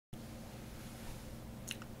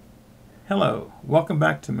Hello, welcome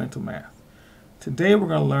back to Mental Math. Today we're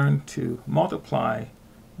going to learn to multiply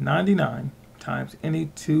 99 times any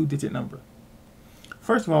two-digit number.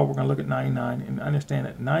 First of all, we're going to look at 99 and understand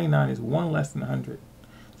that 99 is one less than 100.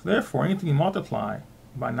 So therefore, anything you multiply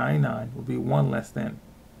by 99 will be one less than.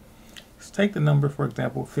 Let's take the number, for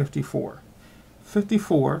example, 54.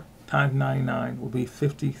 54 times 99 will be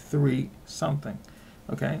 53 something.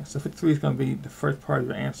 Okay, so 53 is going to be the first part of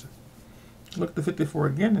your answer. Look at the 54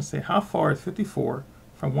 again and say, how far is 54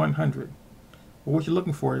 from 100? Well, what you're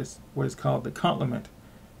looking for is what is called the complement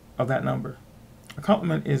of that number. A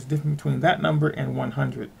complement is different between that number and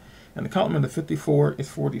 100. And the complement of 54 is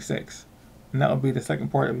 46. And that will be the second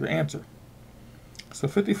part of your answer. So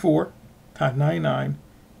 54 times 99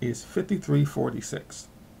 is 5346.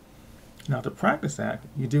 Now to practice that,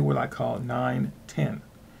 you do what I call 9-10.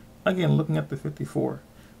 Again, looking at the 54.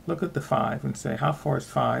 Look at the 5 and say, how far is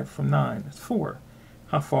 5 from 9? It's 4.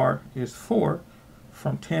 How far is 4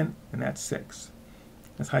 from 10? And that's 6.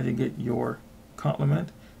 That's how you get your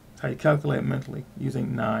complement. That's how you calculate it mentally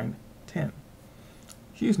using 9-10.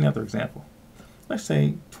 Here's another example. Let's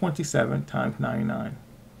say 27 times 99.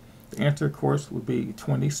 The answer, of course, would be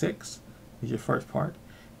 26 is your first part.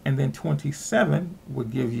 And then 27 would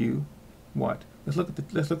give you what? Let's look at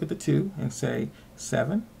the 2 and say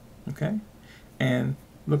 7. Okay? And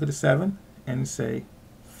look at the 7 and say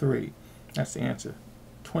 3. That's the answer.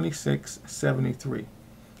 2673.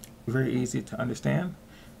 Very easy to understand.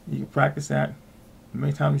 You can practice that as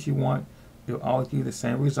many times as you want. It'll always give you the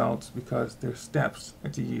same results because there's steps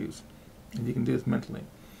that you use. And you can do this mentally.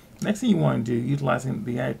 Next thing you want to do, utilizing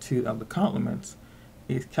the attitude of the complements,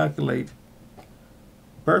 is calculate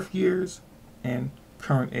birth years and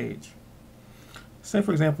current age. Say,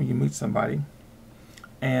 for example, you meet somebody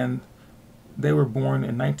and they were born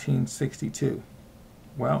in 1962.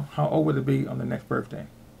 Well, how old would it be on the next birthday?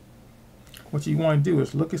 What you want to do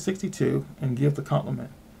is look at 62 and give the complement.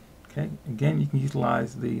 Okay. Again, you can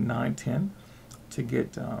utilize the 9-10 to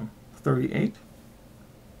get 38.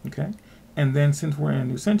 Okay. And then since we're in a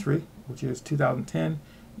new century, which is 2010,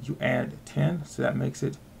 you add 10, so that makes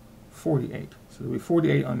it 48. So there'll be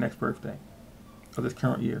 48 on the next birthday of this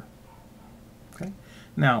current year. Okay.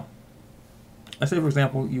 Now, let's say, for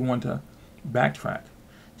example, you want to backtrack.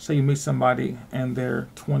 Say you meet somebody and they're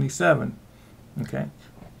 27, okay,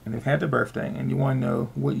 and they've had their birthday, and you want to know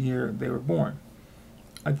what year they were born.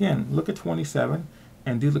 Again, look at 27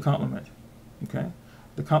 and do the complement. Okay,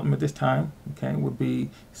 the complement this time, okay, would be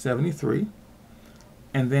 73,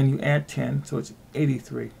 and then you add 10, so it's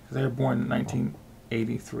 83. They were born in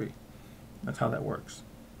 1983. That's how that works.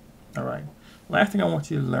 All right. Last thing I want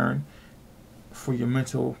you to learn for your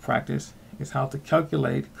mental practice is how to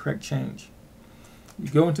calculate correct change. You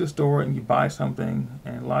go into a store and you buy something,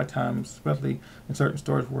 and a lot of times, especially in certain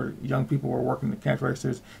stores where young people are working the cash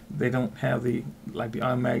registers, they don't have the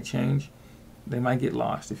automatic change. They might get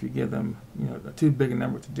lost if you give them, a too big a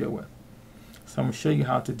number to deal with. So I'm going to show you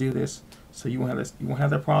how to do this so you won't have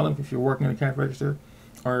that problem if you're working in the cash register,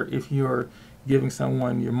 or if you're giving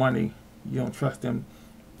someone your money, you don't trust them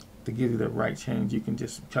to give you the right change. You can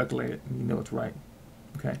just calculate it and you know it's right.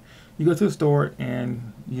 Okay, you go to the store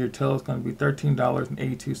and your total is going to be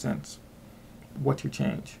 $13.82. What's your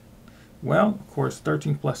change? Well, of course,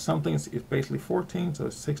 13 plus something is basically 14, so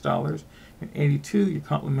it's $6.82. Your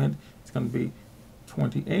complement is going to be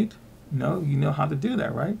 28. No, you know how to do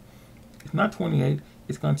that, right? It's not 28.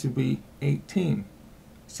 It's going to be 18.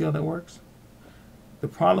 See how that works? The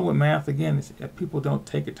problem with math, again, is that people don't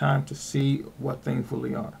take the time to see what things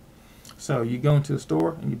really are. So you go into a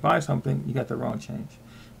store and you buy something, you got the wrong change.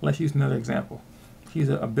 Let's use another example. Use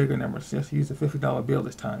a bigger number. So let's use a $50 bill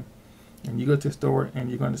this time. And you go to a store and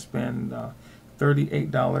you're going to spend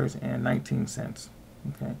 $38.19.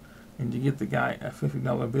 Okay, and you get the guy a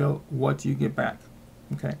 $50 bill. What do you get back?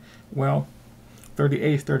 Okay, well,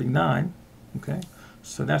 38 is 39. Okay,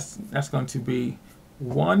 so that's going to be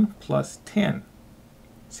 1 plus 10.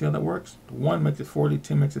 See how that works? 1 makes it 40,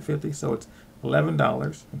 10 makes it 50, so it's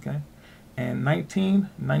 $11. Okay. And 19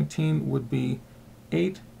 would be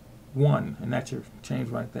 81, and that's your change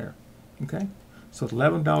right there. Okay, so it's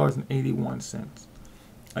 $11.81.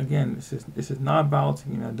 Again, this is not about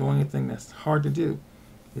doing anything that's hard to do.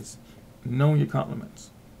 It's knowing your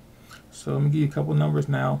complements. So let me give you a couple numbers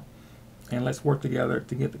now, and let's work together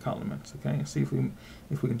to get the complements. Okay, and see if we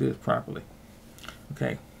can do this properly.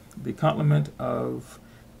 Okay, the complement of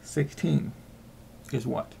 16 is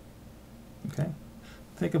what? Okay.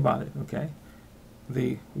 Think about it, okay?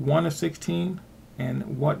 The 1 of 16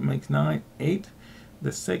 and what makes 9? 8.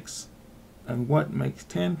 The 6 and what makes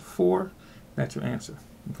 10? 4. That's your answer,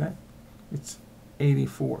 okay? It's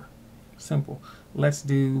 84. Simple. Let's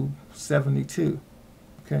do 72.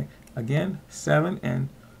 Okay, again, 7 and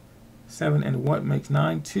what makes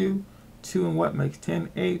 9? 2. 2 and what makes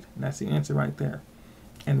 10? 8. And that's the answer right there.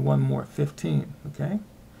 And one more, 15. Okay,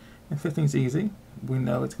 and 15 is easy. We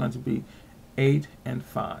know it's going to be 8 and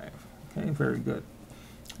 5. Okay, very good.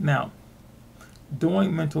 Now,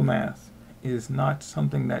 doing mental math is not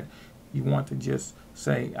something that you want to just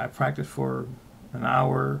say, I practice for an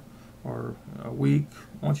hour or a week.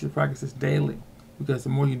 I want you to practice this daily, because the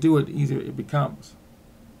more you do it, the easier it becomes.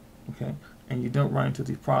 Okay, and you don't run into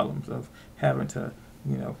these problems of having to,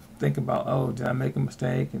 think about, oh, did I make a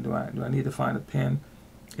mistake, and do I need to find a pen?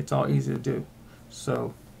 It's all easy to do.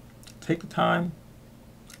 So take the time,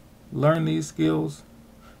 learn these skills.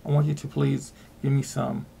 I want you to please give me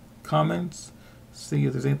some comments, see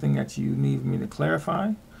if there's anything that you need me to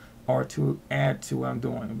clarify or to add to what I'm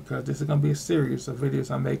doing, because this is going to be a series of videos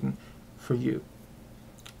I'm making for you.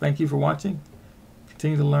 Thank you for watching.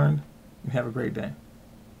 Continue to learn and have a great day.